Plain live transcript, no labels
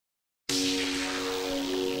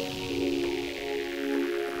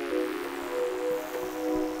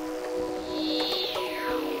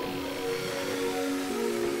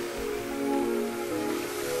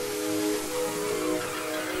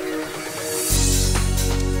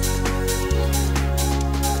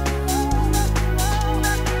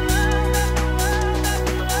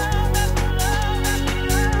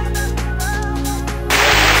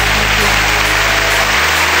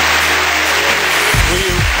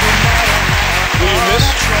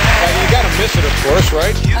acid, of course,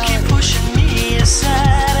 right? You keep pushing me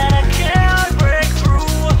aside and I can't break through.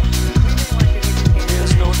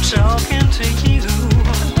 There's no talking to you.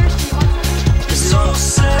 It's so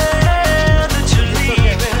sad that you're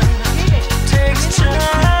leaving. Takes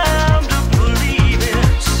time to believe it.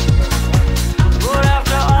 But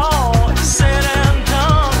after all is said and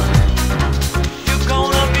done, you're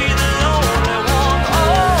gonna be the lonely one.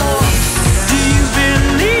 Oh, do you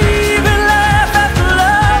believe in life after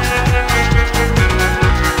love?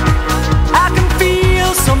 I can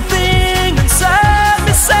feel something inside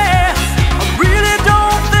me say, I really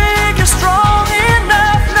don't think you're strong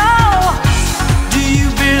enough now. Do you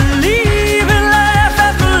believe in life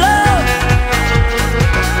after love?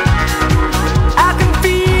 I can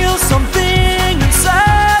feel something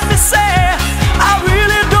inside me say, I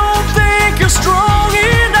really don't think you're strong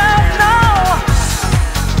enough now.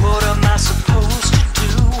 What am I supposed to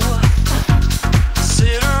do?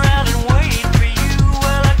 Sit around and wait for you?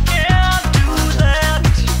 Well, I can't do that.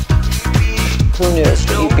 Who knew that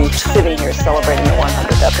you'd be sitting here celebrating the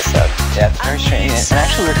 100th episode? Yeah, very strange. And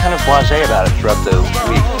actually, we're kind of blasé about it throughout the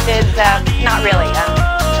week. It's not really.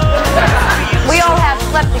 We all have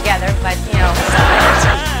slept together, but you know.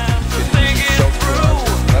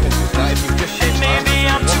 Maybe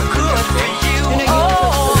I'm too good for you.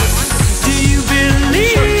 Oh, do you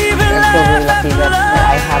believe in I feel really life lucky after that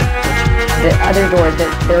I have the other doors there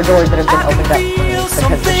are doors that have been opened up for me because of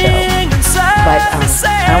the show. But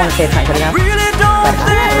I don't want to say it's not good enough. But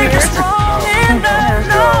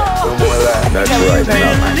That's right.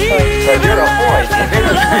 But you're a boy.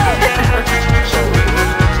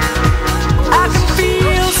 I can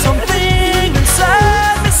feel something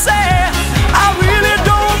inside me say, I really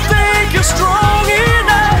don't think you're strong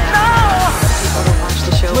enough now.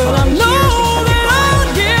 Well, I know that I'll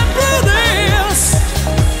get through this.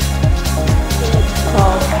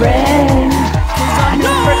 oh, friend. I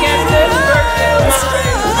know forget this birthday.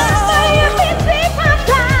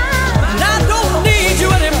 And I don't need you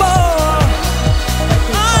anymore.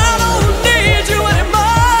 I don't need you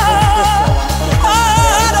anymore.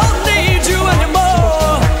 I don't need you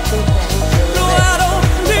anymore. No, I don't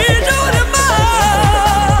need you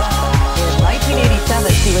anymore. In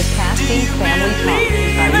 1987, she was casting Family Ties.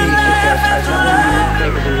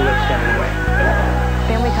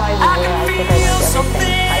 Family Ties is where I think I learned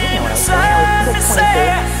everything. I didn't know what I was doing. I was just 22.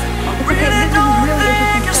 Really don't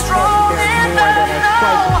think you're strong enough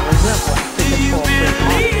now. Do you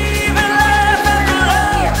believe in life after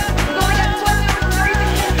love?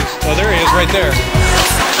 Oh, there he is, right there.